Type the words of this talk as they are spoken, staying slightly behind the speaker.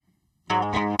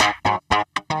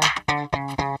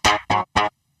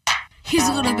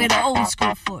bit of old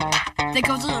school for it. That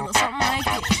goes a little something like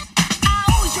this. I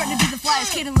always tried to be the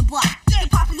flyest kid on the block, the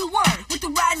popular one with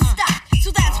the rising stock. So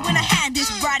that's when I had this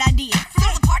bright idea. Throw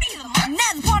the party of the month,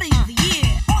 now the party of the year.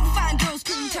 All the fine girls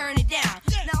couldn't turn it down.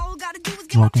 Now all we gotta do is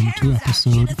get Welcome to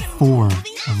episode 4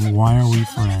 of Why Are We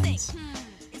Friends?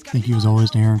 Thank you as always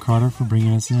to Aaron Carter for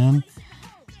bringing us in.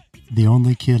 The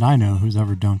only kid I know who's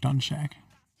ever dunked on Shaq,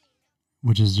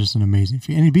 which is just an amazing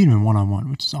feat. And he beat him in one-on-one,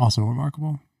 which is also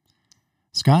remarkable.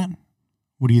 Scott,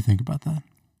 what do you think about that?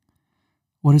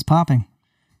 What is popping?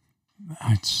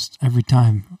 Every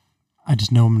time, I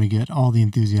just know I'm going to get all the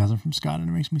enthusiasm from Scott, and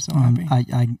it makes me so happy.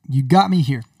 You got me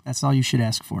here. That's all you should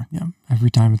ask for. Yeah, every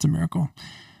time it's a miracle.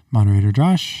 Moderator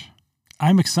Josh.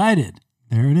 I'm excited.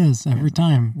 There it is, every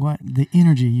time. What? The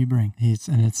energy you bring.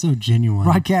 And it's so genuine.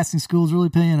 Broadcasting school is really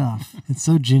paying off. It's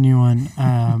so genuine.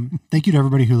 Thank you to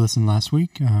everybody who listened last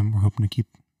week. We're hoping to keep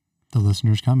the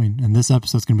listeners coming. And this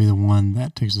episode's going to be the one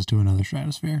that takes us to another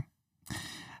stratosphere.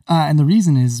 And the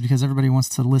reason is because everybody wants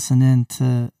to listen in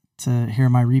to hear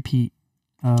my repeat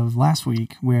of last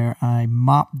week where I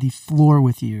mopped the floor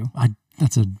with you.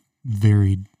 That's a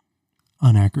very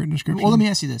inaccurate description. Well, let me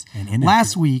ask you this.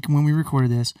 Last week when we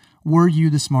recorded this, were you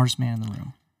the smartest man in the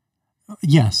room?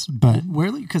 Yes, but...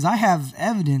 Because I have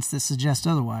evidence that suggests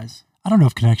otherwise. I don't know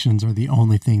if connections are the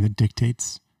only thing that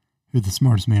dictates who the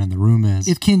smartest man in the room is.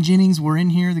 If Ken Jennings were in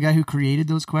here, the guy who created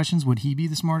those questions, would he be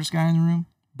the smartest guy in the room?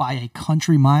 By a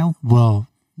country mile? Well,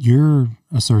 your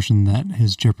assertion that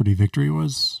his Jeopardy victory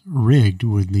was rigged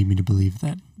would lead me to believe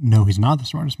that, no, he's not the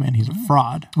smartest man. He's a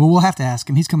fraud. Well, we'll have to ask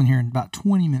him. He's coming here in about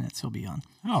 20 minutes. He'll be on.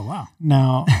 Oh, wow.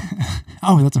 Now,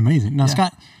 that's amazing. Now, yeah.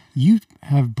 Scott, you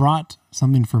have brought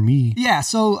something for me. Yeah,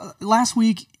 so last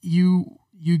week you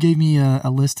gave me a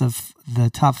list of the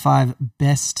top 5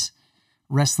 best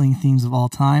wrestling themes of all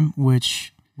time,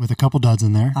 which... With a couple duds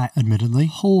in there, admittedly.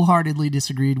 Wholeheartedly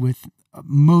disagreed with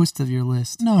most of your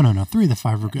list. No. 3 of the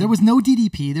 5 were good. There was no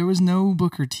DDP. There was no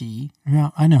Booker T.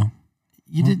 Yeah, I know.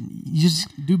 You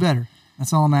just do better.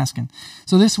 That's all I'm asking.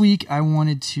 So this week I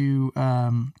wanted to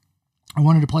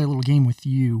play a little game with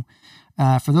you.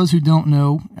 For those who don't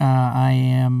know, I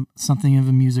am something of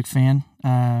a music fan.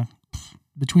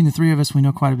 Between the 3 of us, we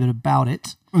know quite a bit about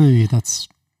it. I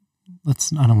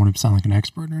don't want to sound like an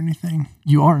expert or anything.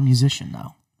 You are a musician,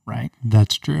 though, right?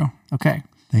 That's true. Okay.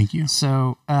 Thank you.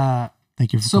 So,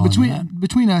 thank you for calling me that.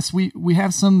 Between us, we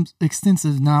have some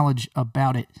extensive knowledge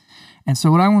about it. And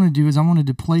so what I want to do is I wanted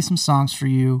to play some songs for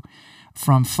you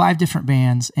from 5 different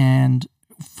bands. And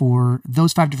for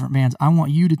those 5 different bands, I want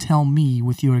you to tell me,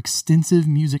 with your extensive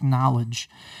music knowledge,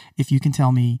 if you can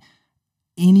tell me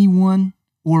anyone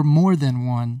or more than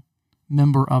one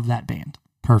member of that band.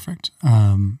 Perfect.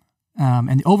 And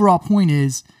the overall point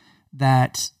is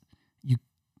that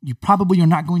you probably are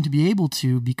not going to be able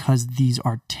to, because these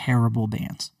are terrible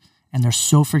bands. And they're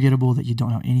so forgettable that you don't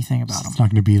know anything about them. It's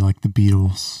not going to be like the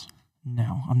Beatles.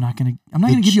 No, I'm not going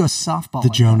to give you a softball. The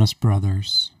Jonas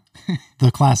Brothers.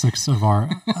 The classics of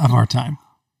our time.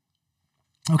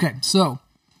 Okay, so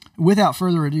without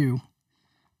further ado,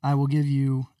 I will give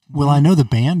you... Will I know the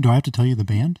band? Do I have to tell you the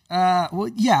band? Well,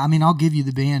 yeah. I mean, I'll give you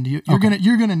the band. You're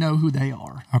gonna know who they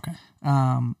are. Okay.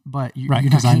 But you're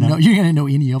not gonna know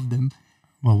any of them.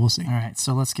 Well, we'll see. All right.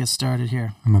 So let's get started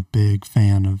here. I'm a big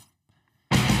fan of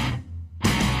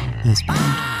this band.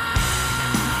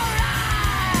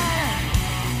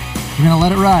 We're gonna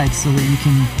let it ride so that you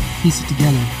can piece it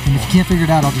together. And if you can't figure it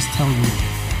out, I'll just tell you.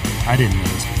 I didn't know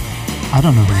this. I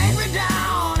don't know who it is.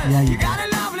 Yeah, you do.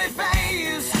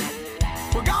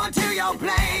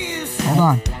 Hold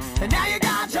on. And now you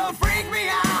got to freak me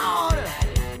out.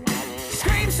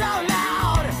 Scream so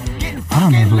loud. I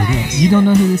don't know who it is. You don't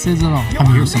know who this is at all. I'm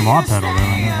hearing some law pedal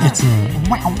though.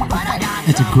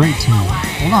 It's a great tune.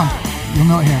 Hold on. You'll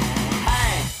know it here.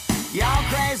 Hey, y'all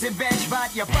crazy bitch,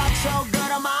 but you fuck so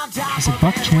good I'm on top. Is it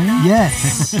Buck Cherry?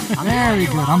 Yes. Very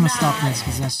good. I'm going to stop this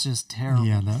because that's just terrible.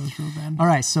 Yeah, that was real bad. All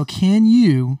right. So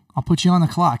I'll put you on the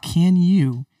clock. Can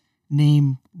you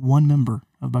name one member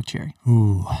of Buck Cherry?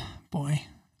 Ooh. Boy,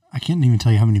 I can't even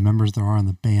tell you how many members there are in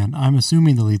the band. I'm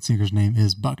assuming the lead singer's name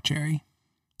is Buck Cherry.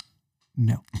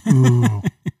 No. Ooh.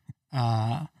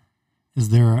 Is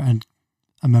there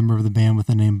a member of the band with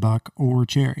the name Buck or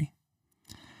Cherry?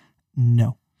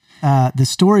 No. The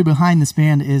story behind this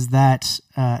band is that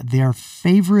their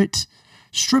favorite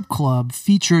strip club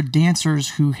featured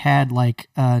dancers who had like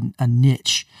a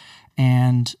niche.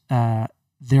 And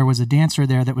there was a dancer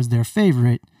there that was their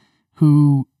favorite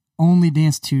who only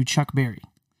danced to Chuck Berry,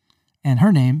 and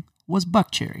her name was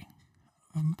Buck Cherry.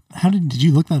 How did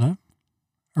you look that up?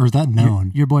 Or is that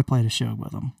known? Your boy played a show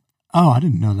with them. Oh, I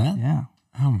didn't know that. Yeah.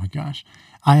 Oh my gosh.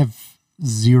 I have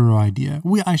zero idea.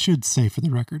 I should say for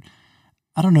the record,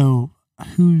 I don't know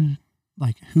who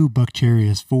Buck Cherry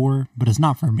is for, but it's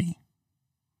not for me.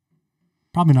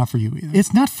 Probably not for you either.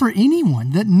 It's not for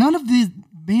anyone. That none of the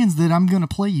bands that I'm going to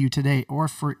play you today are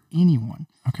for anyone.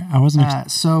 Okay, I wasn't.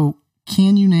 So,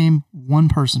 can you name one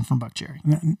person from Buck Cherry?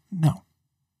 No,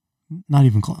 not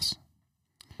even close.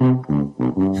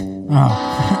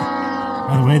 Oh.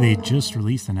 By the way, they just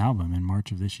released an album in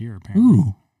March of this year, apparently.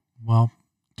 Ooh, well,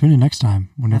 tune in next time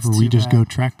whenever That's we too just bad. go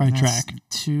track by That's track.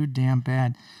 too damn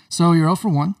bad. So you're 0 for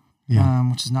 1, Yeah.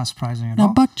 which is not surprising at Now,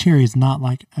 all. Buck Cherry is not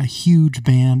like a huge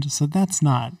band, so that's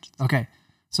not Okay,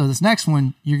 so this next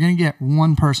one, you're going to get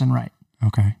one person right.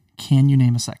 okay. Can you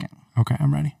name a second? Okay,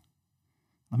 I'm ready.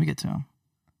 Let me get to him.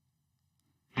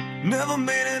 Never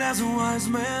made it as a wise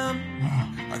man.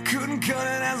 I couldn't cut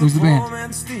it as Who's a the band? poor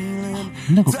man stealing.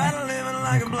 Nickelback. Tired of living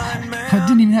like a blind man. I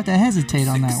didn't even have to hesitate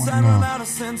on that one. No. Without a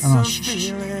sense Oh, of shh.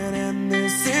 feeling, and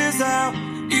this is how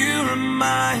you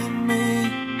remind me.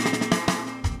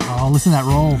 Oh, listen to that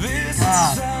roll. This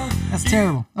God, is how that's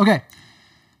terrible. Okay,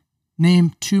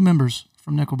 name 2 members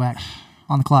from Nickelback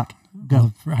on the clock.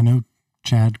 Go. Well, I know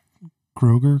Chad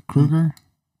Kruger,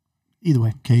 Either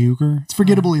way, Kruger. it's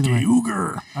forgettable either way.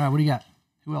 Kruger. All right, what do you got?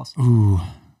 Who else? Ooh,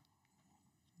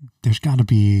 there's got to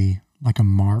be like a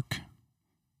Mark,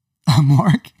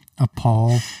 Mark. a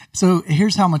Paul. So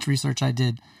here's how much research I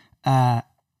did.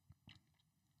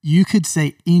 You could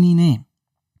say any name,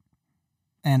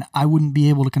 and I wouldn't be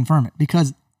able to confirm it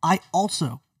because I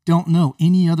also don't know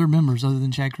any other members other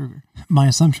than Chad Kruger. My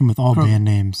assumption with all Kroger. band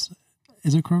names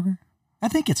is it Kroger? I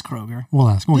think it's Kroger. We'll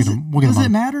ask. We'll Does get it- him. We'll get does him it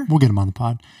on, matter? We'll get him on the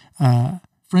pod.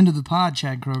 Friend of the pod,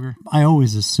 Chad Kroger. I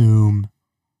always assume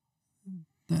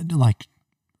that, like,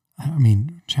 I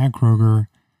mean, Chad Kroger.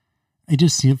 It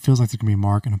feels like there's gonna be a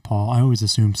Mark and a Paul. I always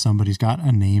assume somebody's got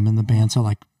a name in the band. So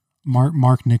like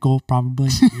Mark Nickel probably.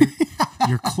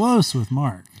 You're close with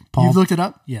Mark. Paul. You've looked it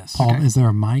up? Yes. Paul. Okay. Is there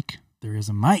a Mike? There is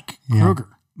a Mike Yeah. Kroger.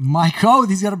 Mike. Oh,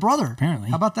 he's got a brother. Apparently.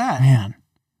 How about that? Man.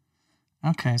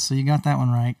 Okay, so you got that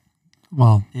one right.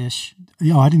 Well, Ish.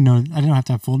 yo, I didn't know. I didn't have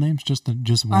to have full names. Just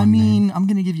one. I mean, name. I'm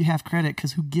going to give you half credit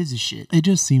because who gives a shit? It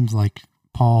just seems like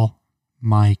Paul,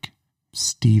 Mike,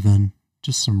 Steven,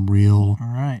 just some real All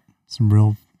right.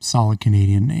 solid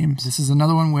Canadian names. This is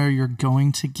another one where you're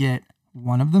going to get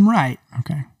one of them right,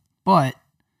 Okay. but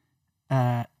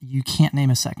you can't name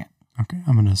a second. Okay.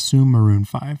 I'm going to assume Maroon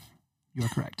 5. You are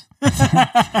correct.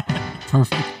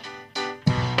 Perfect.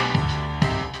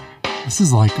 This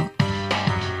is like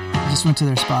I just went to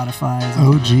their Spotify.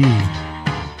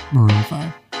 OG Maroon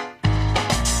 5.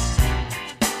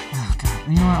 Oh, God.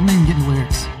 You know what? I'm not even getting the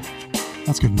lyrics.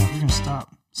 That's good enough. We're going to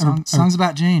stop. Every- Songs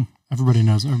about Jane. Everybody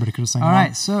knows. Everybody could have sang All along.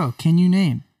 right, so can you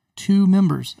name 2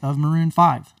 members of Maroon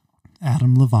 5?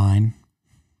 Adam Levine.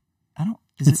 I don't.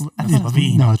 I It's thought it was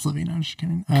Levine. No, it's Levine. I'm just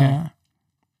kidding. Okay.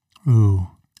 Ooh.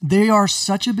 They are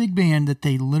such a big band that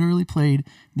they literally played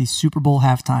the Super Bowl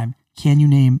halftime. Can you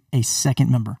name a second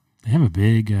member? They have a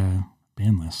big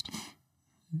band list.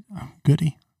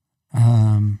 Goody.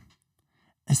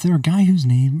 Is there a guy whose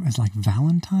name is like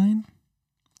Valentine?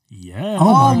 Yeah.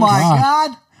 Oh Oh, my my God.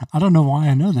 God. I don't know why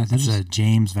I know that. That's That's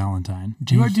James Valentine.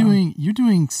 You're James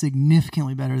doing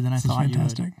significantly better than I This is thought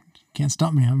fantastic. Can't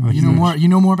stop me. I'm a you would. huge- You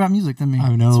know more about music than me.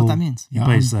 I know. That's what that means. He Yeah,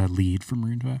 plays lead for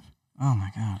Maroon 5. Oh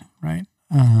my God. right.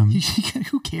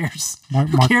 Who cares? Mark-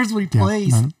 Who Mark- cares what he yeah,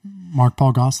 plays? no, Mark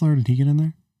Paul Gosselaar, did he get in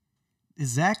there? Is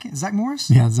Zach Morris?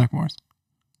 Yeah, Zach Morris.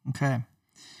 Okay.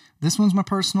 This one's my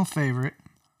personal favorite.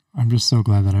 I'm just so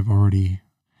glad that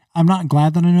I'm not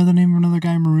glad that I know the name of another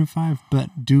guy in Maroon 5, but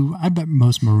I bet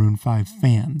most Maroon 5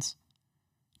 fans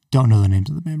don't know the names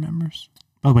of the band members.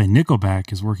 By the way,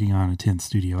 Nickelback is working on a 10th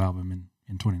studio album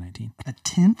in 2019. A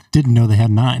 10th? Didn't know they had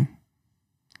 9.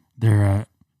 They're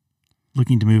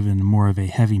looking to move in more of a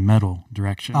heavy metal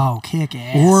direction. Oh, kick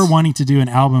ass. Or wanting to do an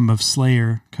album of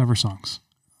Slayer cover songs.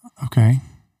 Okay.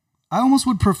 I almost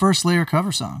would prefer Slayer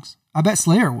cover songs. I bet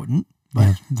Slayer wouldn't.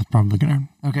 But that's probably going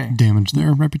Okay. to damage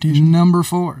their reputation. Number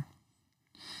 4.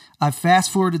 I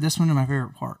fast forwarded this one to my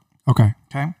favorite part. Okay.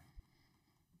 Okay.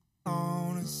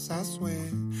 Honest, I swear,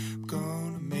 I'm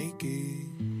gonna make it.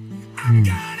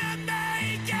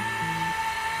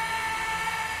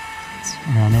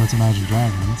 I know it's Imagine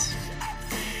Dragons.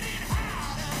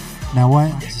 Now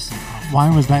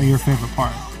why was that your favorite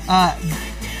part?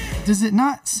 Does it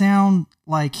not sound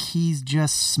like he's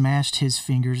just smashed his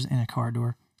fingers in a car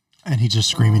door? And he's just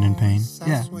screaming in pain.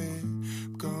 Yeah.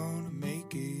 I'm gonna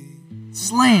make it.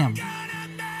 Slam.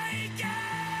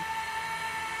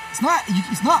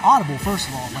 It's not audible. First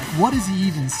of all, like, what does he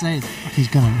even say there? He's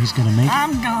gonna make it.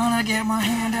 I'm gonna get my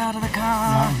hand out of the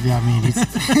car. Yeah, I mean,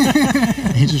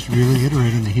 he's just really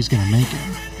iterating that he's gonna make it.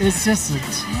 It's just a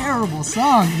terrible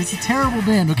song. It's a terrible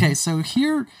band. Okay, so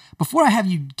here, before I have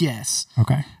you guess,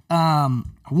 Okay. I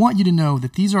want you to know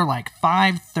that these are like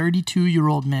 5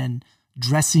 32-year-old men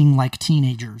dressing like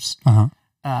teenagers,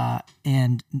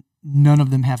 and none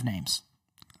of them have names.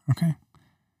 Okay.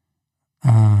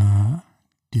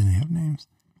 Do they have names?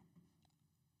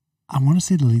 I want to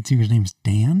say the lead singer's name is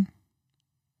Dan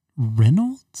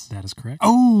Reynolds. That is correct.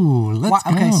 Oh, let's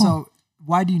go. Okay, so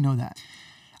why do you know that?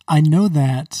 I know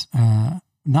that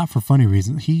not for funny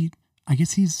reasons. I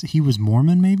guess he was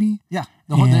Mormon, maybe. Yeah,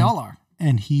 they all are.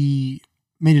 And he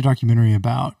made a documentary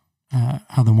about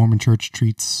how the Mormon Church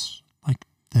treats like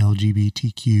the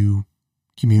LGBTQ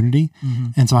community. Mm-hmm.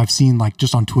 And so I've seen like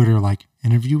just on Twitter, like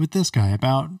interview with this guy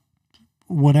about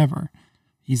whatever.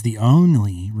 He's the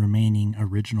only remaining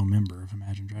original member of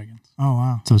Imagine Dragons. Oh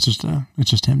wow! So it's just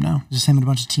him now. Just him and a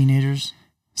bunch of teenagers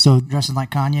So dressing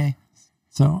like Kanye.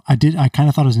 So I kind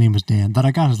of thought his name was Dan. That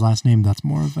I got his last name. That's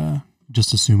more of a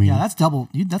just assuming. Yeah, that's double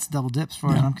dips as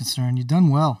far as I'm concerned. You've done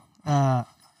well. I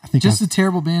think Just a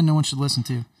terrible band no one should listen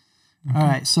to. Okay. All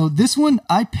right, so this one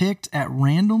I picked at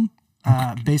random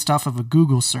based off of a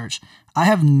Google search. I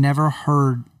have never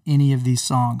heard any of these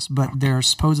songs, but they're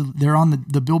on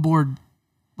the Billboard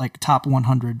like top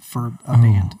 100 for a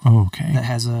band okay. that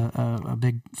has a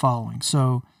big following.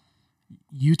 So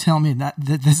you tell me that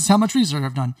this is how much research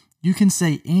I've done. You can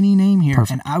say any name here,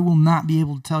 Perfect. and I will not be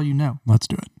able to tell you no. Let's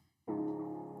do it.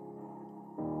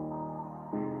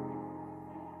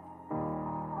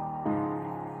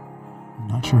 I'm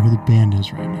not sure who the band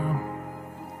is right now.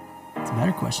 It's a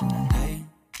better question then.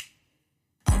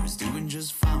 I was doing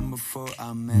just fine before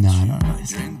I met No, you. I don't know.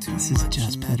 This is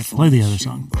just pitiful. Play the other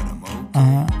song.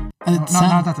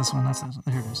 Not this one. That's this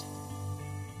one. Here it is.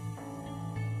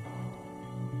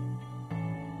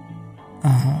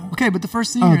 Okay, but the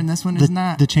first singer in this one is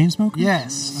not the Chainsmokers.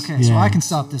 Yes. Okay, so I can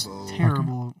stop this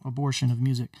terrible abortion of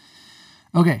music.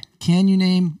 Okay, can you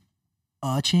name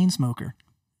a chain smoker?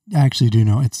 I actually do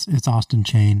know it's Austin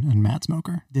Chain and Matt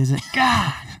Smoker. Is it?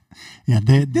 God, Yeah,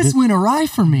 this went awry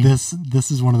for me. This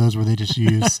is one of those where they just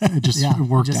use it just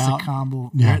worked just out. a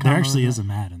combo. Yeah, There actually is a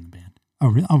Matt in the band. Oh,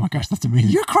 really? Oh my gosh, that's amazing.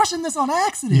 You're crushing this on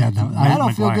accident. Yeah, no, I don't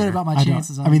Matt feel McGuire. good about my I don't-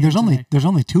 chances. I mean, there's today.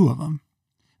 only two of them.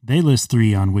 They list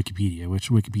 3 on Wikipedia, which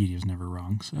Wikipedia is never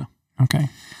wrong. So Okay.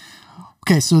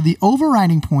 Okay, so the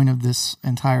overriding point of this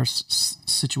entire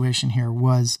situation here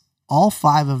was all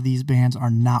 5 of these bands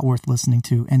are not worth listening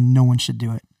to, and no one should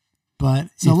do it. But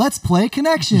So let's play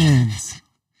Connections.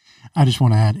 I just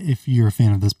want to add, if you're a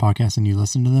fan of this podcast and you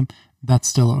listen to them, that's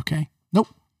still okay. Nope.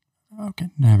 Okay,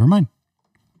 never mind.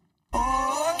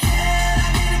 Oh, can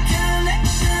I get a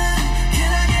connection?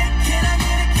 Can I get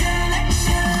a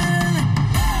connection?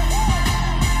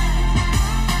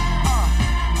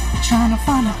 Trying to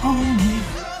find a home.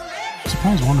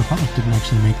 Surprised One Republic didn't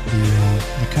actually make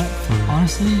the cut for.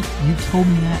 Honestly, you told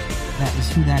me that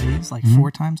is who that is like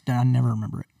 4 times. I never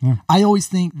remember it. Yeah. I always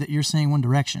think that you're saying One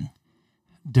Direction.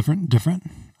 Different.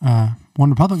 One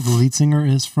Republic, the lead singer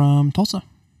is from Tulsa.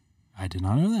 I did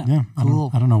not know that. Yeah,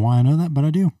 Cool. I don't know why I know that, but I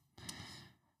do.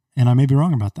 And I may be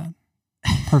wrong about that.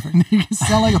 Perfect. You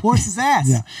sound like a horse's ass.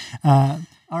 Yeah.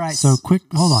 All right. So quick,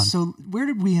 hold on. So where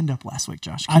did we end up last week,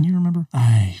 Josh? Can you remember?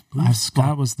 I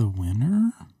Scott was the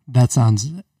winner. That sounds.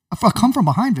 A come from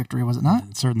behind victory, was it not?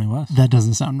 It certainly was. That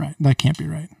doesn't sound right. That can't be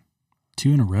right.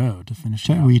 2 in a row to finish.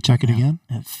 Check, it out. will you check it again?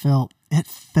 It felt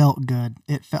good.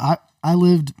 I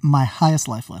lived my highest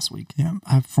life last week. Yeah.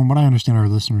 From what I understand, our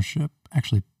listenership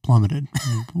actually plummeted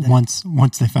once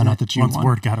they found out that you Once won.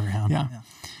 word got around. Yeah.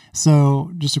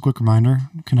 So just a quick reminder,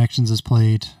 Connections is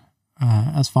played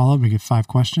as followed. We get 5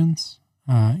 questions.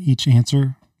 Each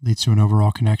answer leads to an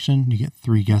overall connection. You get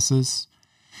 3 guesses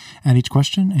at each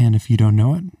question. And if you don't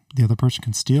know it, the other person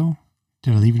can steal.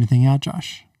 Did I leave anything out,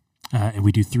 Josh? And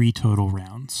we do 3 total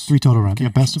rounds. 3 total rounds. Yeah,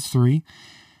 best of 3.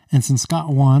 And since Scott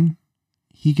won,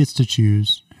 he gets to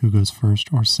choose who goes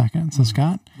first or second. So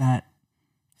Scott, That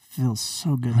feels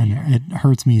so good. I know, here. it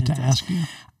hurts me to does. ask you.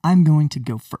 I'm going to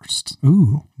go first.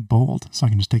 Ooh, bold. So I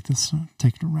can just take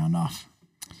a round off.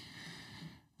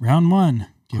 Round 1. Give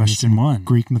me Question some 1.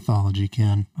 Greek mythology,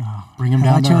 Ken. Bring him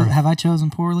Have down to earth. have I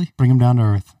chosen poorly? Bring him down to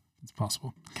earth. It's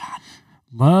possible. God.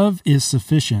 Love is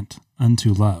sufficient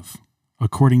unto love,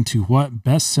 according to what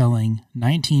best-selling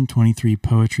 1923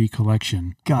 poetry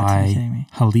collection God, by are you kidding me?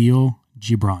 Khalil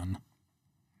Gibran?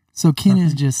 So Ken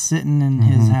is just sitting in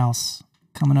his house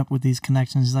coming up with these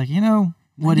connections. He's like,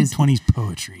 what is 20s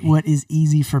poetry? what is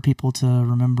easy for people to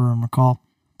remember and recall?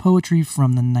 poetry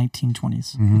from the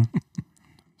 1920s.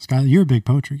 Scott, you're a big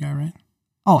poetry guy, right?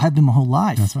 Oh, have been my whole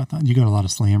life. That's what I thought. You go to a lot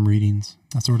of slam readings,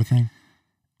 that sort of thing.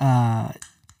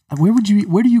 Where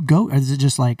do you go? Or is it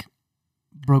just like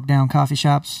broke down coffee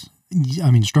shops?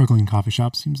 I mean, struggling coffee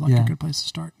shop seems like Yeah. a good place to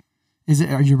start.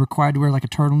 Are you required to wear like a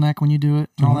turtleneck when you do it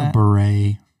and all that?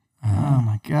 Beret. Oh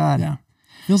my God. Yeah.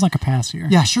 Feels like a pass here.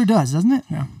 Yeah, sure does, doesn't it?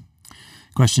 Yeah.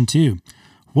 Question 2.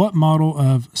 What model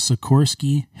of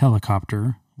Sikorsky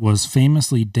helicopter was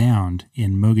famously downed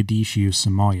in Mogadishu,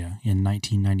 Somalia in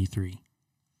 1993?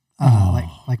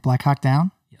 Like Black Hawk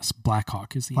Down? Yes, Black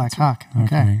Hawk is the Black answer. Hawk.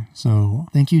 Okay. So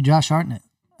Thank you, Josh Hartnett.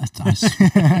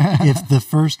 if the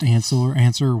first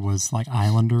answer was like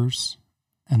Islanders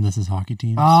and this is hockey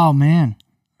teams, Oh, man.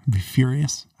 I'd be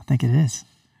furious. I think it is.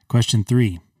 Question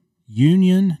 3.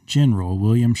 Union General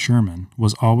William Sherman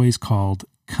was always called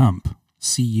Cump,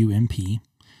 C-U-M-P,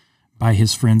 by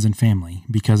his friends and family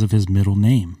because of his middle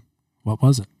name. What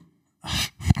was it?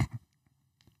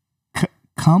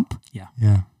 Cump?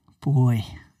 Yeah. Boy.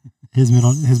 His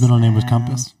middle name was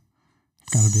Compass.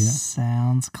 Gotta be it.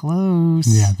 Sounds close.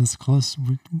 Yeah, that's close.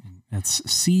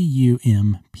 That's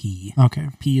C-U-M-P. Okay.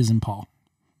 P is in Paul.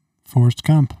 Forrest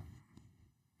Gump.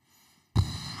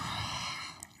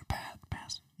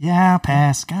 Pass. Yeah,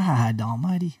 pass. God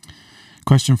almighty.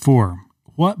 Question 4.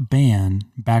 What band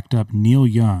backed up Neil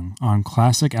Young on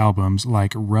classic albums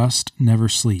like Rust Never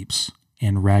Sleeps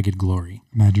and Ragged Glory?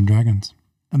 Imagine Dragons.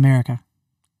 America.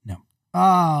 No.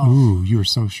 Oh, Ooh, you were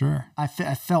so sure. I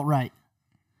felt right.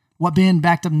 What band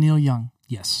backed up Neil Young?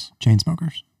 Yes.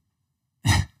 Chainsmokers.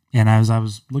 And as I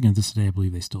was looking at this today, I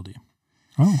believe they still do.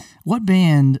 Oh. What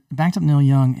band backed up Neil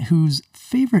Young whose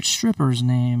favorite stripper's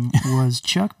name was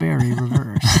Chuck Berry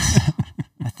reversed?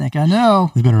 I think I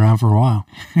know. They've been around for a while.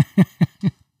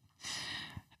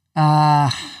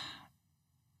 I'm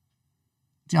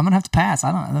gonna have to pass.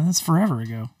 I don't. That's forever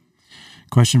ago.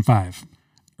 Question 5.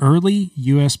 Early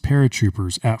U.S.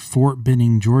 paratroopers at Fort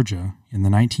Benning, Georgia in the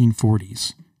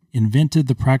 1940s invented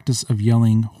the practice of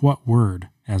yelling what word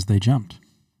as they jumped?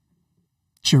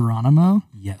 Geronimo.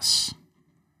 Yes.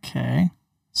 Okay.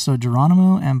 So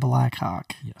Geronimo and Black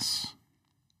Hawk. Yes.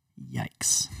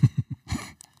 Yikes.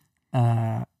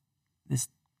 This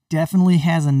definitely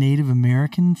has a Native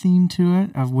American theme to it,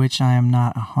 of which I am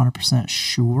not 100%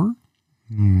 sure.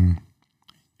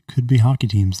 Could be hockey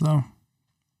teams, though.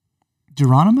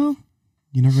 Geronimo?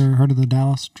 You never heard of the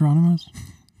Dallas Geronimos?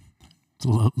 It's a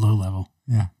low level.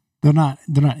 Yeah. They're not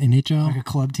NHL. Like a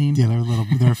club team? Yeah,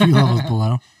 they're a few levels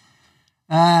below.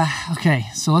 Okay,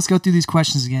 so let's go through these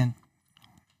questions again.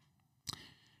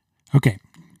 Okay.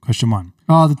 Question 1.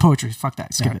 Oh, the poetry. Fuck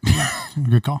that. Skip it.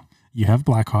 Good call. You have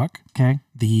Black Hawk. Okay.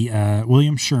 The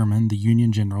William Sherman, the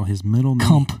Union General, his middle name.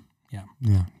 Cump. Yeah.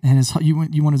 Yeah. And you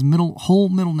want his whole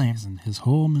middle name. His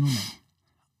whole middle name.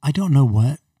 I don't know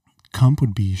what Cump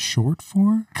would be short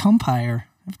for. Cumpire.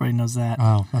 Everybody knows that.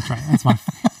 Oh, that's right. That's my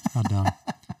how dumb.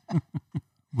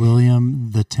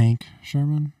 William the Tank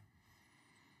Sherman.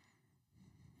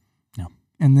 No.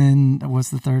 And then what's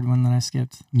the third one that I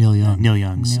skipped? Neil Young. Neil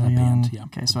Young's Neil Young. band. Yeah.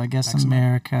 Okay, so I guess Excellent.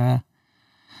 America.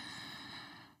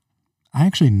 I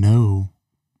actually know.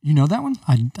 You know that one?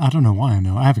 I don't know why I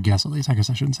know. I have a guess at least. I guess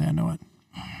I shouldn't say I know it.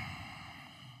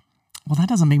 Well, that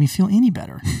doesn't make me feel any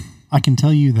better. I can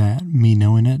tell you that me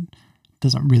knowing it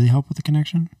doesn't really help with the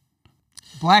connection.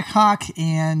 Black Hawk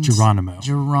and Geronimo.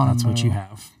 Geronimo. That's what you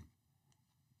have.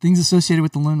 Things associated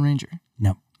with the Lone Ranger.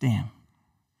 No. Damn.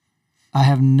 I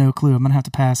have no clue. I'm going to have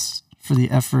to pass for the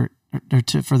effort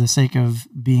for the sake of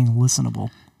being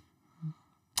listenable.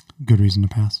 Good reason to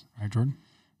pass. All right, Jordan?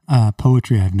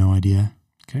 Poetry, I have no idea.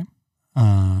 Okay.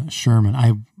 Sherman,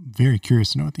 I'm very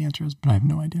curious to know what the answer is, but I have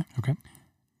no idea. Okay.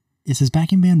 Is his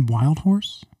backing band Wild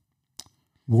Horse?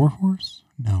 War Horse?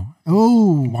 No.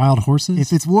 Oh, Wild Horses?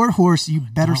 if it's War Horse, you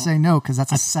better say no because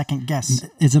that's a second guess.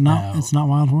 Is it not? No. It's not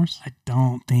Wild Horse? I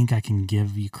don't think I can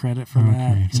give you credit for Okay,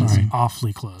 that. It's sorry.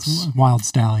 awfully close. Wild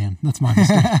Stallion. That's my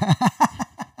mistake.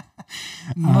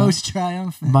 Most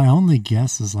triumphant. My only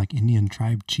guess is like Indian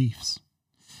tribe chiefs.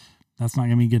 That's not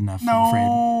going to be good enough, I'm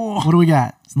afraid. What do we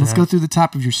got? Let's The- go through the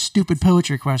top of your stupid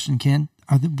poetry question, Ken.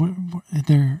 Are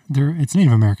they're it's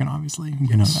Native American, obviously.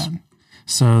 You know Yes. that.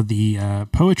 So the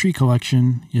poetry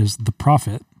collection is The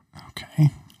Prophet. Okay.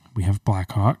 We have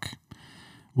Black Hawk.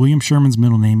 William Sherman's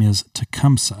middle name is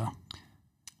Tecumseh.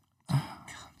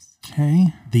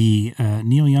 Okay. The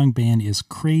Neil Young band is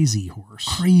Crazy Horse.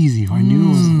 Crazy. I knew it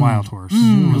was Wild Horse.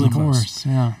 really Really a close. horse.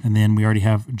 Yeah. And then we already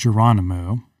have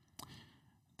Geronimo.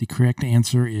 The correct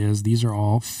answer is these are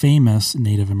all famous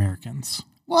Native Americans.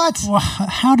 What? Well,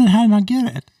 how did I not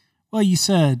get it? Well, you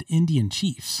said Indian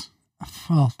chiefs.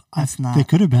 Well, That's not- They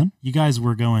could have been. You guys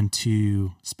were going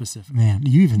too specific. Man,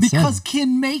 you even Because said.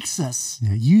 kin makes us.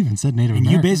 Yeah, you even said Native And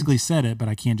American. you basically said it, but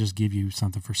I can't just give you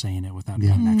something for saying it without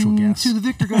Yeah. an actual guess. To the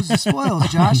victor goes the spoils,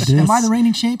 Josh. Dis- Am I the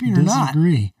reigning champion or not?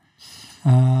 disagree.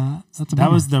 That's a That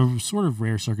bummer. was the sort of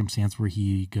rare circumstance where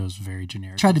he goes very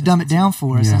generic. Tried to with his dumb it answer. down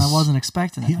for us, and I Yes. wasn't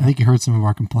expecting it. I think he heard some of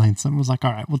our complaints and was like,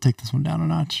 all right, we'll take this one down a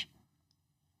notch.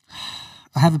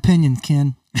 I have opinions,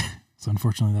 Ken. So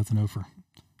unfortunately, that's an offer.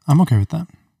 I'm okay with that.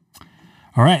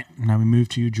 All right, now we move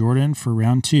to Jordan for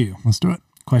round 2. Let's do it.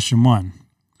 Question 1.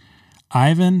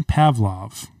 Ivan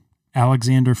Pavlov,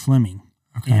 Alexander Fleming,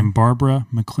 Okay. and Barbara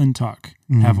McClintock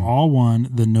have all won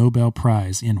the Nobel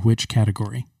Prize in which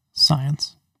category?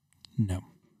 Science. No.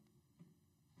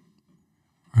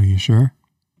 Are you sure?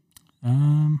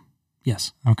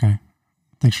 Yes, Okay.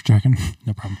 Thanks for checking.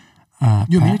 no problem.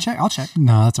 You want me to check? I'll check.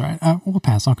 No, that's all right. We'll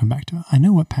pass. I'll come back to it. I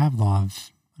know who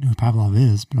Pavlov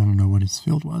is, but I don't know what his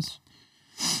field was.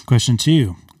 Question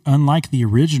 2. Unlike the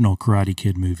original Karate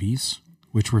Kid movies,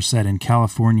 which were set in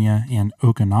California and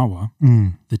Okinawa,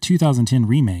 the 2010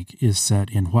 remake is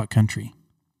set in what country?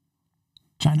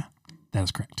 China. That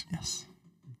is correct. Yes.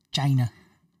 China.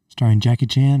 Starring Jackie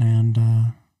Chan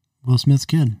and Will Smith's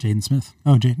kid. Jaden Smith.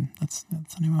 Oh, Jaden. That's the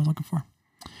name I was looking for.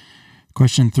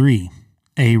 Question 3.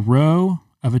 A row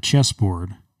of a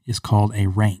chessboard is called a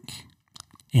rank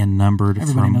and numbered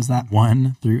Everybody from knows that.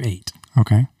 1 through 8.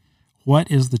 Okay.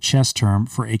 What is the chess term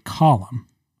for a column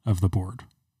of the board?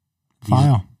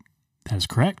 File. That is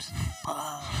correct.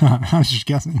 I was just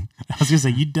guessing. I was going to say,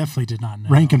 you definitely did not know.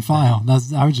 Rank and file. That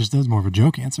was more of a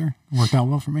joke answer. It worked out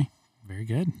well for me. Very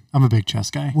good. I'm a big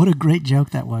chess guy. What a great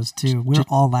joke that was, too. We're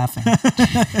all laughing.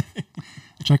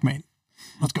 Checkmate.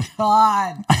 Let's go.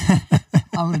 God.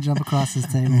 I'm going to jump across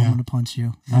this table. I'm going to punch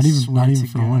you. Not I even swear to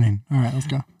for God. winning. All right, let's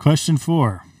go. Question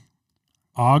 4.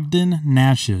 Ogden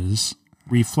Nash's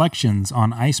Reflections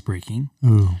on Icebreaking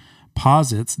Ooh.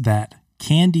 posits that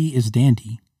candy is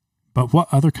dandy, but what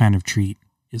other kind of treat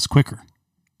is quicker?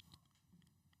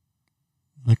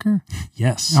 Liquor?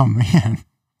 Yes, Oh, man.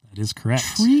 that is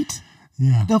correct. Treat?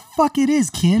 Yeah. The fuck it is,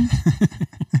 Ken.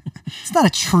 It's not a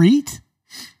treat.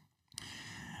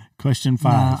 Question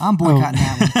 5. Nah, I'm boycotting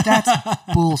that one.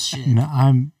 That's bullshit. No,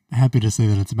 I'm happy to say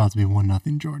that it's about to be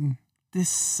 1-0 Jordan. This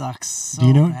sucks so Do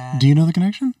you know? bad. Do you know the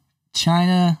connection?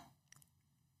 China,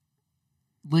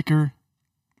 liquor.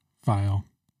 File.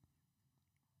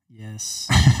 Yes.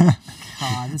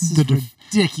 God, this is The def-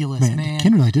 ridiculous, man.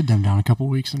 Ken really did dumb down a couple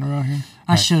weeks in a row here.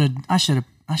 I should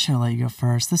have let you go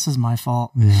first. This is my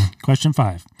fault. Yeah. Question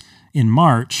 5. In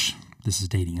March, this is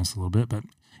dating us a little bit, but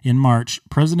in March,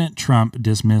 President Trump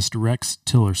dismissed Rex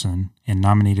Tillerson and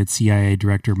nominated CIA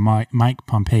Director Mike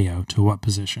Pompeo to what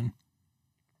position?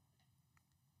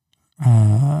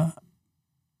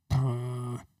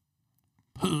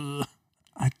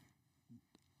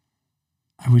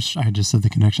 I wish I had just said the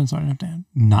connection so I didn't have to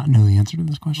not know the answer to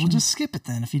this question. We'll just skip it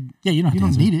then. If you Yeah, you don't have You to don't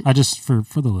answer. need it. I just, for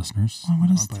the listeners. What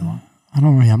is I'll play the, along. I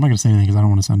don't really, I'm not going to say anything because I don't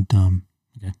want to sound dumb.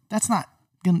 that's not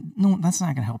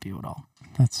gonna help you at all.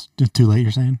 That's just too late,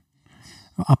 you're saying?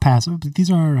 I'll pass. These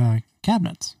are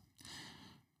cabinets.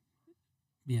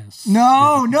 Yes.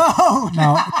 No.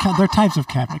 No, they're types of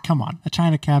cabinet. Come on. A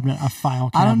China cabinet, a file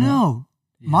cabinet. I don't know.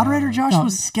 Moderator Josh No,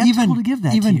 was skeptical to give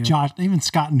that even to you. Josh, even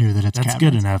Scott knew that it's That's cabinets.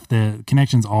 good enough. The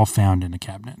connection's all found in a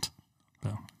cabinet.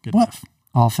 So, good What? enough.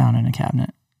 All found in a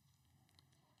cabinet.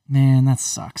 Man, that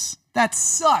sucks. That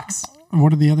sucks.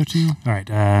 What are the other two? All right.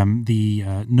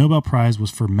 The Nobel Prize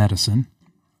was for medicine.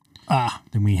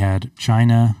 Then we had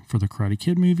China for the Karate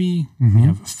Kid movie. We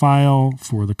have File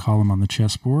for the column on the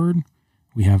chessboard.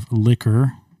 We have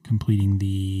Liquor completing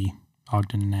the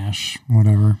Ogden Nash.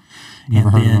 Whatever.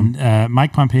 Never heard of And them. then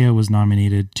Mike Pompeo was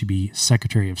nominated to be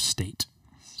Secretary of State.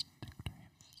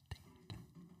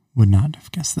 Would not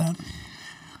have guessed that.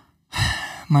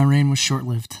 My reign was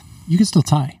short-lived. You could still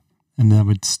tie, and that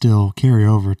would still carry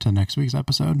over to next week's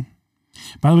episode.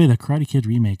 By the way, the Karate Kid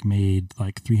remake made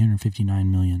like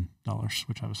 $359 million,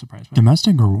 which I was surprised by.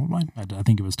 Domestic or worldwide? I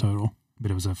think it was total,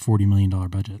 but it was a $40 million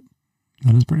budget.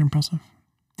 That is pretty impressive.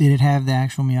 Did it have the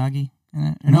actual Miyagi in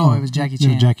it? No, it was Jackie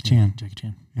Chan. Jackie Chan. Jackie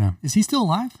Chan. Yeah. Is he still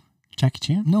alive? Jackie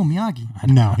Chan? No, Miyagi.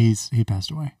 No, he passed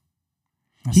away.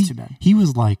 That's too bad. He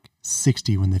was like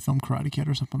 60 when they filmed Karate Kid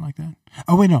or something like that.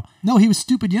 Oh, wait, no. No, he was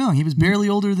stupid young. He was barely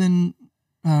older than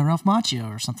Ralph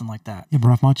Macchio or something like that. Yeah, but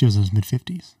Ralph Macchio was in his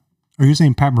mid-50s. Or you're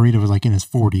saying Pat Morita was like in his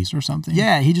 40s or something?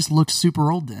 Yeah, he just looked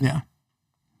super old then. Yeah.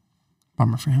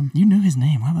 Bummer for him. You knew his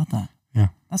name. How about that? Yeah.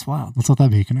 That's wild. Let's let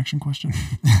that be a connection question.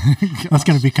 That's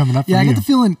going to be coming up for Yeah, I you. get the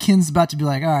feeling Ken's about to be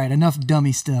like, all right, enough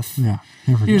dummy stuff. Yeah.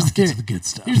 Here we Here's go. the- Get to the good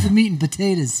stuff. Here's the meat and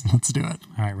potatoes. Let's do it.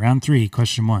 All right, round 3,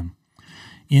 question 1.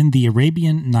 In the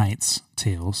Arabian Nights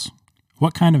tales,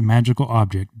 what kind of magical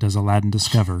object does Aladdin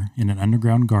discover in an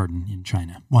underground garden in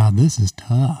China? Wow, this is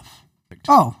tough.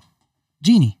 Oh,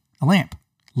 genie, a lamp.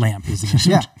 Lamp is the answer.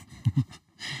 Yeah.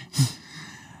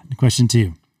 Question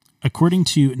 2. According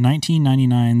to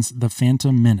 1999's The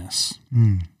Phantom Menace,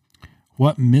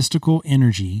 what mystical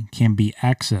energy can be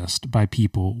accessed by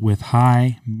people with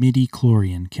high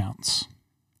midi-chlorian counts?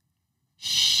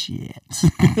 Shit.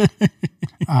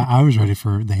 I was ready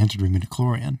for the answer to be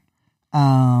midichlorian.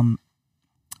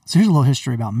 So here's a little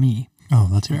history about me. Oh,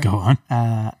 let's hear it. Go on.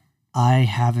 I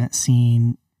haven't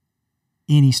seen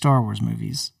any Star Wars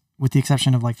movies, with the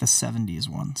exception of like the 70s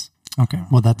ones. Okay.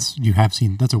 Well, that's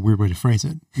a weird way to phrase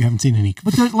it. You haven't seen any.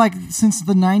 But they're like, since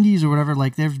the 90s or whatever,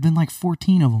 like there's been like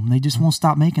 14 of them. They just won't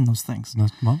stop making those things.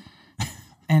 Well,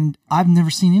 And I've never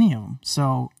seen any of them.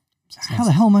 So how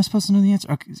the hell am I supposed to know the answer?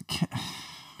 Okay.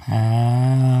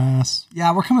 pass.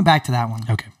 Yeah, we're coming back to that one.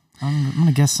 Okay. I'm going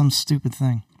to guess some stupid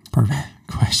thing. Perfect.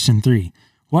 Question 3.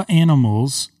 What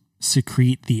animals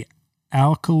secrete the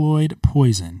alkaloid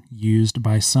poison used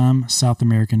by some South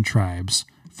American tribes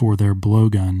for their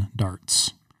blowgun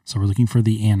darts? So we're looking for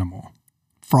the animal.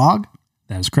 Frog?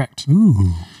 That is correct.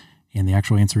 Ooh, And the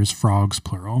actual answer is frogs,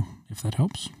 plural, if that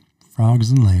helps. frogs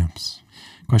and lamps.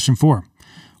 Question 4.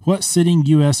 What sitting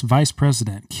U.S. vice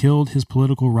president killed his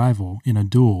political rival in a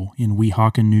duel in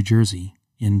Weehawken, New Jersey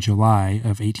in July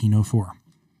of 1804?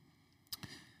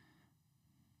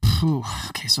 Ooh,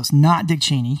 okay, so it's not Dick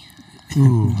Cheney.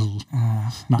 Ooh,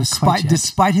 Not quite yet.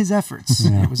 Despite his efforts,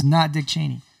 Yeah. it was not Dick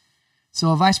Cheney.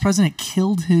 So a vice president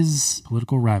killed his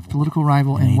Political rival. political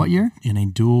rival in what year? In a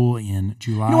duel in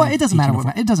July. You know what? It doesn't matter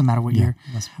 1804. what. It doesn't matter what year.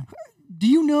 that's- Do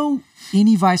you know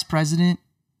any vice president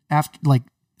after, like,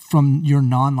 from your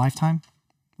non-lifetime,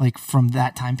 like from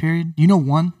that time period? You know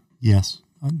one. yes,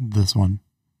 this one.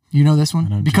 You know this I know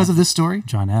one because John. of this story.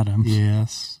 John Adams.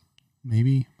 Yes,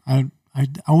 maybe. I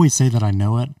always say that I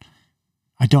know it.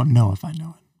 I don't know if I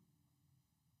know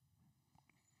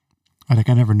it.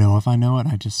 I never know if I know it.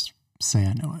 I just say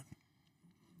I know it.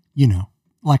 You know.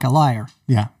 Like a liar.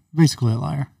 Yeah, basically a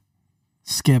liar.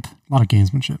 Skip. A lot of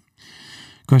gamesmanship.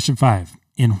 Question 5.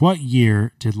 In what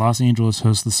year did Los Angeles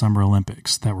host the Summer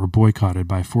Olympics that were boycotted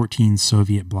by 14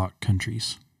 Soviet bloc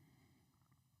countries?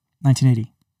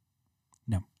 1980.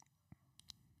 No.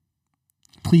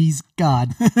 Please,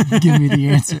 God, give me the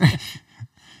answer.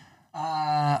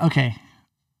 Okay.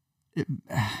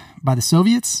 By the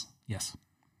Soviets? Yes.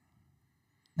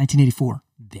 1984.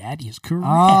 That is correct.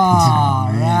 All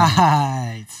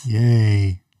right.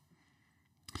 Yay.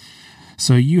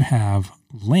 So you have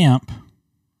lamp,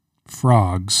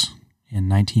 frogs in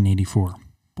 1984.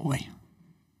 Boy.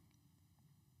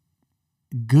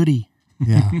 Goody.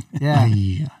 Yeah. Yeah.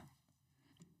 Yeah.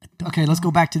 Okay, let's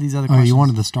go back to these other Oh, questions. you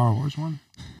wanted the Star Wars one?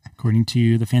 According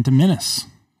to the Phantom Menace,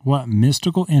 what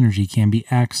mystical energy can be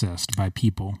accessed by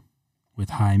people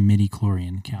with high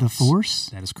midi-chlorian counts? The Force?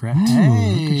 That is correct. Hey.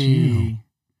 look at you.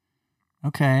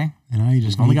 Okay. And now you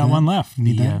just We've only need got that- one left.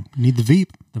 Need The, that. Need the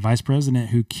Veep. The vice president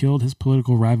who killed his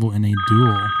political rival in a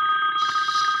duel.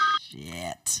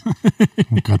 Shit.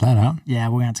 We'll cut that out. Yeah,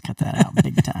 we're going to have to cut that out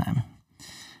big time.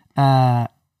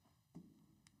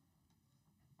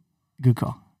 Good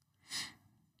call.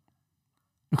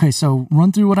 Okay, so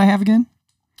run through what I have again.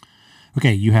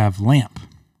 Okay, you have lamp,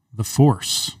 the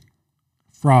Force,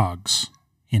 frogs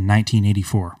in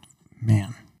 1984.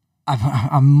 Man.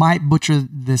 I might butcher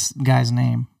this guy's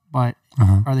name, but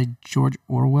are they George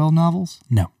Orwell novels?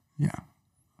 No, Yeah.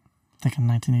 I think in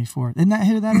 1984. Isn't that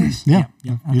who that is? Yeah.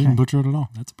 yeah. You didn't Okay. butcher it at all.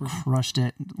 that's perfect. Crushed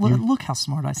it. Look how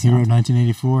smart I He wrote sound.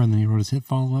 1984 and then he wrote his hit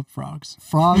follow-up, Frogs.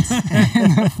 Frogs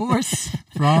and the Force.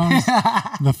 Frogs,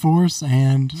 The Force,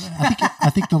 and I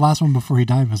think the last one before he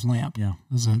died was Lamp. Yeah.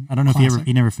 It was a I don't know classic. if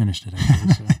he never finished it,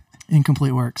 actually. So.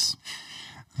 Incomplete works.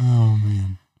 Oh,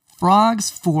 man. Frogs,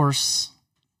 Force.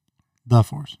 The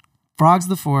Force. Frogs,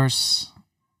 the Force.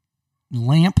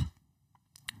 Lamp.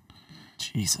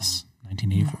 Jesus.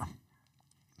 1984.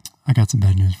 I got some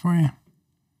bad news for you.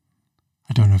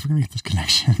 I don't know if we're going to get this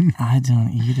connection. I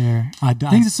don't either. I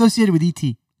Things associated with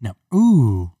E.T.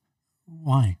 Ooh.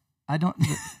 Why? I don't.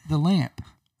 The lamp.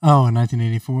 Oh, in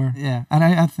 1984? Yeah. And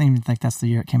I don't even think that's the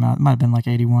year it came out. It might have been like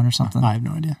 81 or something. I have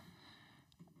no idea.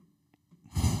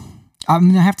 I'm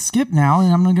going to have to skip now,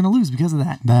 and I'm not going to lose because of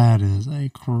that. That is a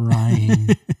crying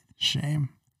shame.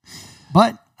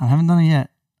 But I haven't done it yet.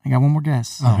 I got one more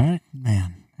guess. All right.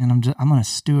 Man. And I'm going to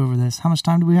stew over this. How much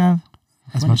time do we have?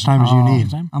 as much time as you need.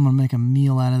 Time? I'm going to make a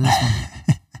meal out of this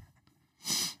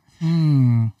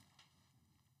one.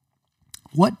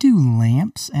 What do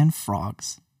lamps and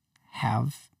frogs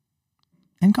have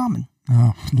in common?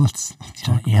 Oh, let's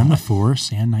talk And about the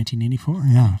Force and 1984.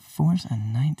 Yeah. Force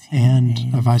and 19.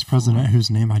 And a vice president whose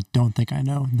name I don't think I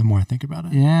know the more I think about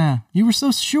it. Yeah. You were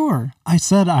so sure. I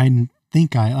said I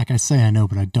think I say I know,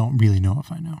 but I don't really know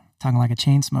if I know. Talking like a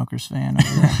Chainsmokers fan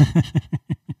over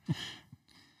there.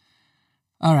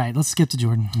 All right, let's skip to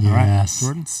Jordan. Yes.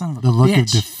 Jordan, son of a The look of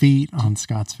bitch. defeat on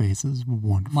Scott's face is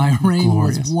wonderful. My reign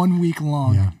Glorious. was 1 week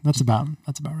long. Yeah, that's about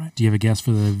right. Do you have a guess for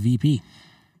the VP?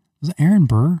 Was it Aaron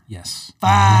Burr? Yes.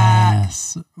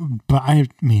 Yes. But I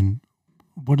mean,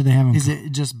 what do they have in Is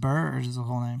it just Burr or is it the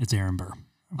whole name? It's Aaron Burr.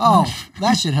 Oh,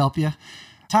 that should help you.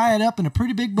 Tie it up in a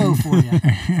pretty big bow for you.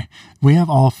 We have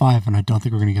all 5, and I don't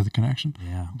think we're going to get the connection.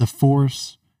 Yeah. The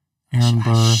Force, Aaron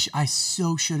Burr, I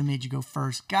so should have made you go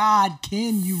first. God,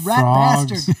 Ken, you rat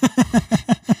Frogs.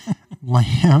 bastard.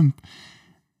 Lamp,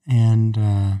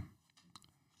 and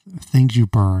things you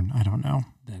burn. I don't know.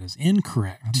 That is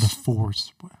incorrect. The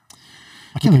Force.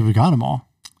 I can't believe we got them all.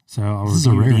 So I'll This is a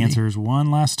review the rarity. answers one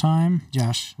last time.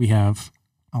 Josh, We have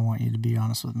I want you to be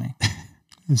honest with me.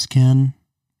 Is Ken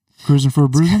cruising for a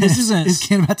bruising? this isn't. Is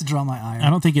Ken about to draw my ire? I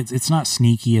don't think it's not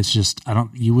sneaky. It's just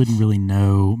you wouldn't really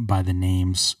know by the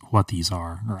names what these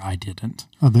are, or I didn't.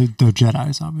 Oh, they're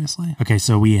Jedis, obviously. Okay,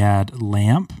 so we had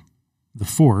Lamp, The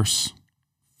Force,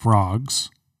 Frogs,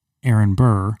 Aaron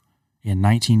Burr in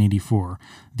 1984.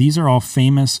 These are all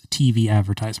famous TV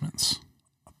advertisements.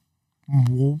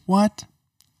 What?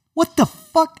 What the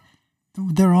fuck?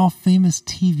 They're all famous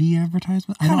TV advertisements.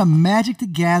 What kind of Magic the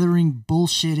Gathering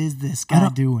bullshit is this guy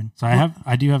doing? So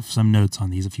I do have some notes on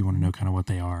these if you want to know kind of what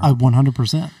they are.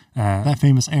 100%. That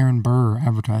famous Aaron Burr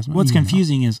advertisement. What's you know.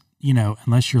 confusing is,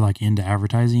 unless you're like into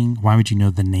advertising, why would you know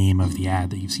the name of the ad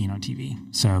that you've seen on TV?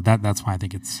 So that's why I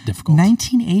think it's difficult.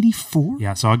 1984?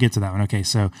 Yeah, so I'll get to that one. Okay,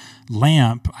 so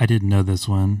Lamp, I didn't know this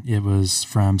one. It was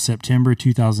from September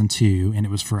 2002, and it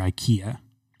was for IKEA.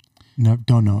 No,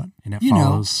 don't know it. And it You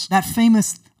follows know, that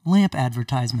famous lamp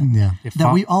advertisement Yeah.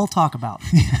 that we all talk about.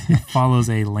 follows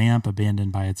a lamp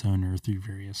abandoned by its owner through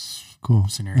various Cool.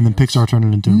 scenarios. And then Pixar turned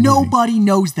it into a movie. Nobody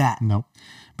knows that. Nope.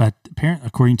 But apparently,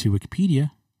 according to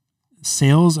Wikipedia,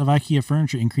 sales of IKEA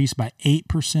furniture increased by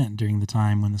 8% during the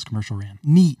time when this commercial ran.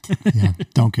 Neat. Yeah,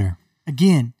 don't care.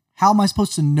 Again, how am I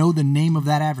supposed to know the name of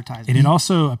that advertisement? And it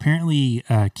also apparently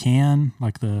Cannes,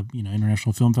 like the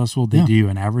International Film Festival, they do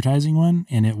an advertising one,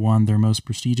 and it won their most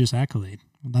prestigious accolade.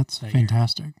 Well, that's That year.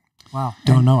 fantastic. Wow.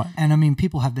 Don't know it. And I mean,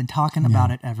 people have been talking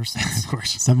about it ever since. Of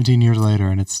course. 17 years later,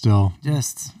 and it's still...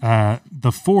 Just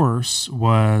The Force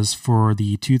was for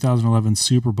the 2011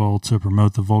 Super Bowl to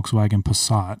promote the Volkswagen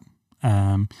Passat.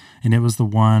 And it was the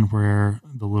one where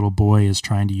the little boy is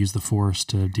trying to use the Force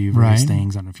to do various Right.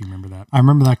 things. I don't know if you remember that. I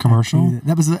remember that commercial.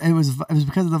 it was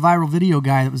because of the viral video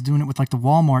guy that was doing it with like the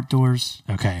Walmart doors.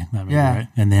 Okay, that may be Yeah. right.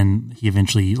 And then he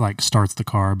eventually like starts the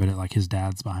car, but his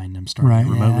dad's behind him starting Right. it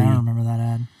Yeah, remotely. I remember that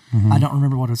ad. I don't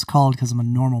remember what it was called because I'm a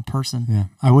normal person. Yeah.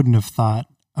 I wouldn't have thought,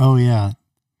 oh, yeah,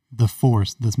 the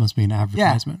Force. This must be an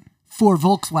advertisement. For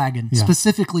Volkswagen, Yeah.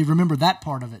 specifically, remember that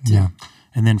part of it too. Yeah.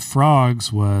 And then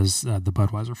Frogs was the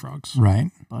Budweiser Frogs.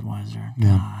 Right. Budweiser.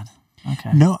 Yeah. God.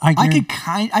 Okay. No, I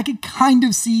could kind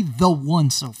of see the one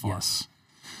so far. Yes.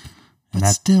 But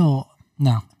that- still,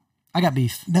 No, I got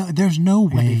beef. no, there's no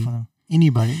got way beef with him.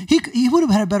 anybody... He would have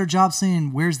had a better job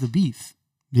saying, "Where's the beef?"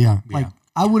 Yeah. Like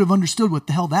I would have understood what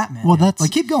the hell that meant. Well, that's-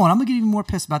 like keep going. I'm gonna get even more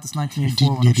pissed about this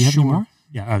 1984 one. Do I'm you have sure. any more?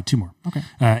 Yeah, two more. Okay.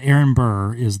 Aaron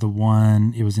Burr is the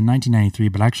one. It was in 1993,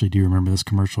 but I actually do remember this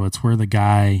commercial. It's where the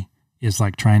guy is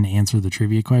like trying to answer the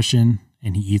trivia question,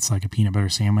 and he eats like a peanut butter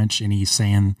sandwich, and he's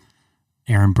saying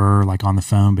Aaron Burr like on the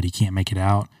phone, but he can't make it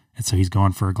out, and so he's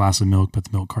going for a glass of milk, but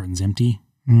the milk carton's empty.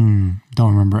 Don't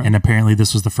remember it. And apparently,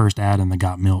 this was the first ad in the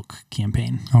Got Milk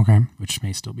campaign, Okay. which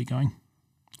may still be going.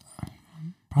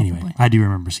 Probably. Anyway, I do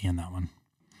remember seeing that one.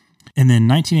 And then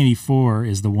 1984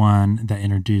 is the one that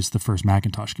introduced the first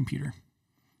Macintosh computer.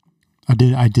 I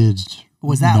did.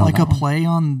 Was that know like a one. play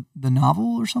on the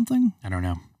novel or something? I don't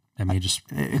know. That may just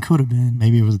It could have been.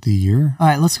 Maybe it was the year. All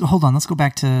right, hold on. Let's go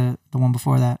back to the one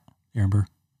before that. Aaron Burr.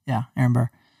 Yeah, Aaron Burr.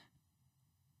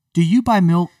 Do you buy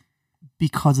milk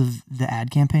because of the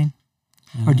ad campaign?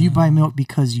 Or do you buy milk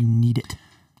because you need it?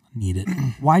 Need it.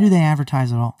 Why do they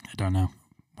advertise at all? I don't know.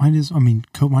 Why does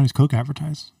Coke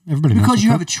advertise? Everybody knows Because what you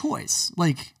have a Coke- choice.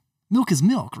 Like milk is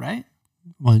milk, right?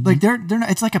 well, Like they're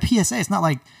not, it's like a PSA. It's not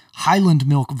like Highland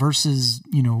milk versus,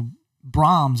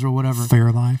 Brahms or whatever.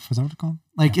 Fairlife. Is that what it's called?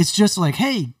 Like it's just like,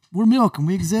 hey, we're milk and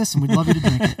we exist and we'd love you to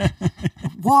drink it.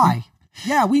 Why?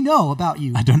 Yeah, we know about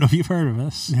you. I don't know if you've heard of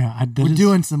us. Yeah, We're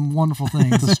doing some wonderful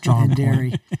things a strong in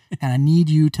dairy, and I need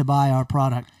you to buy our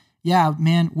product. Yeah,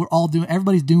 man,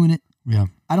 everybody's doing it. Yeah,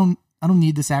 I don't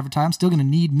need this advertising. I'm still going to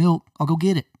need milk. I'll go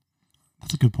get it.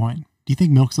 that's a good point. Do you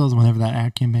think milk sales, whenever that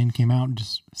ad campaign came out,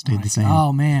 just stayed the same?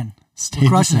 Oh man, Stayed we're the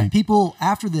crushing same. it. People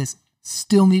after this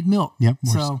still need milk. Yep,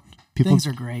 So things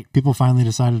are great. People finally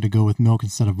decided to go with milk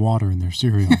instead of water in their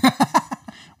cereal.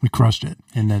 We crushed it.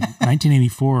 And that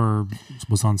 1984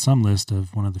 was on some list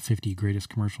of one of the 50 greatest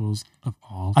commercials of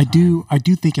all time. I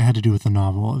do think it had to do with the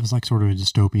novel. It was like sort of a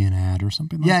dystopian ad or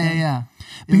something like that. Yeah.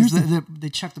 But here's They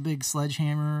chucked the big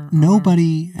sledgehammer.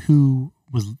 Nobody who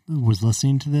was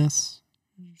listening to this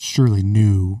surely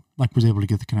knew, like, was able to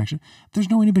get the connection. There's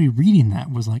no anybody reading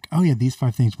that was like, oh yeah, these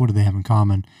 5 things, what do they have in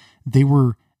common? They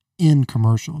were in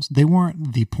commercials. They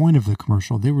weren't the point of the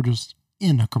commercial. They were just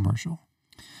in a commercial.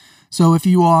 So if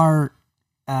you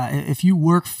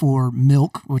work for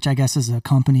Milk, which I guess is a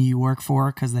company you work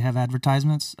for because they have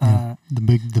advertisements, The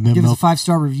big give us a milk.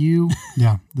 5-star review.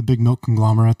 Yeah, the big milk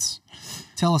conglomerates.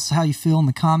 Tell us how you feel in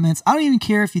the comments. I don't even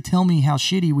care if you tell me how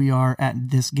shitty we are at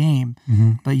this game,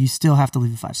 but you still have to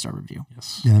leave a 5-star review.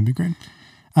 Yes. Yeah, that'd be great.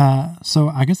 So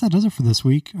I guess that does it for this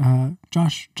week.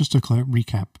 Josh, just to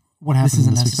recap, what happened This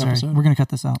isn't in this week's necessary. episode? We're going to cut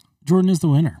this out. Jordan is the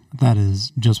winner. That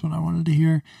is just what I wanted to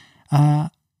hear.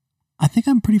 I think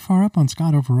I'm pretty far up on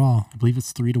Scott overall. I believe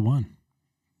it's 3-1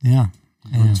 Yeah.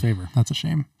 in Jordan's favor. That's a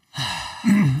shame.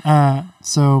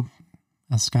 So,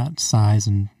 as Scott sighs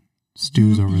and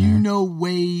stews over You there, know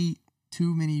way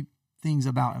too many things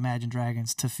about Imagine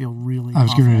Dragons to feel really I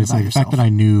was getting ready to say, confident the about fact that I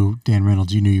knew Dan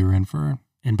Reynolds, you knew you were in for,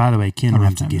 And by the way, Ken A rough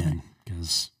wins time again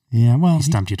because yeah, well, he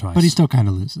stumped you twice. but he still kind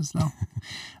of loses, though.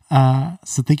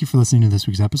 So thank you for listening to this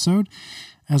week's episode.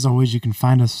 As always, you can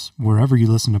find us wherever you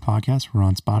listen to podcasts. We're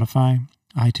on Spotify,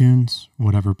 iTunes,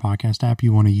 whatever podcast app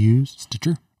you want to use.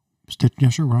 Stitcher. Yeah,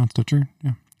 sure, we're on Stitcher.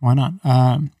 Yeah, why not?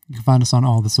 You can find us on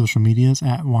all the social medias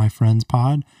at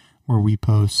WhyFriendsPod, where we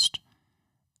post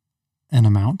an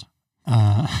amount.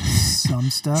 some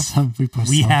stuff.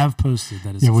 We have posted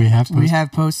that. Yeah, we have posted. We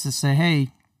have posts that say, "Hey,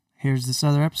 here's this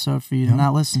other episode for you to Yeah.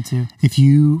 not listen to." If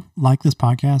you like this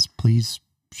podcast, please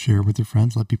share with your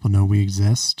friends. Let people know we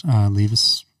exist. Leave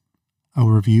us a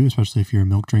review, especially if you're a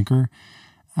milk drinker.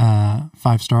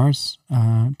 5 stars.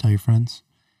 Tell your friends.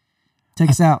 Take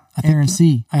us out, I think Aaron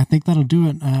C. I think that'll do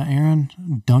it.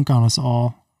 Aaron, dunk on us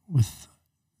all with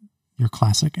your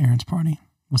classic Aaron's Party.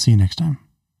 We'll see you next time.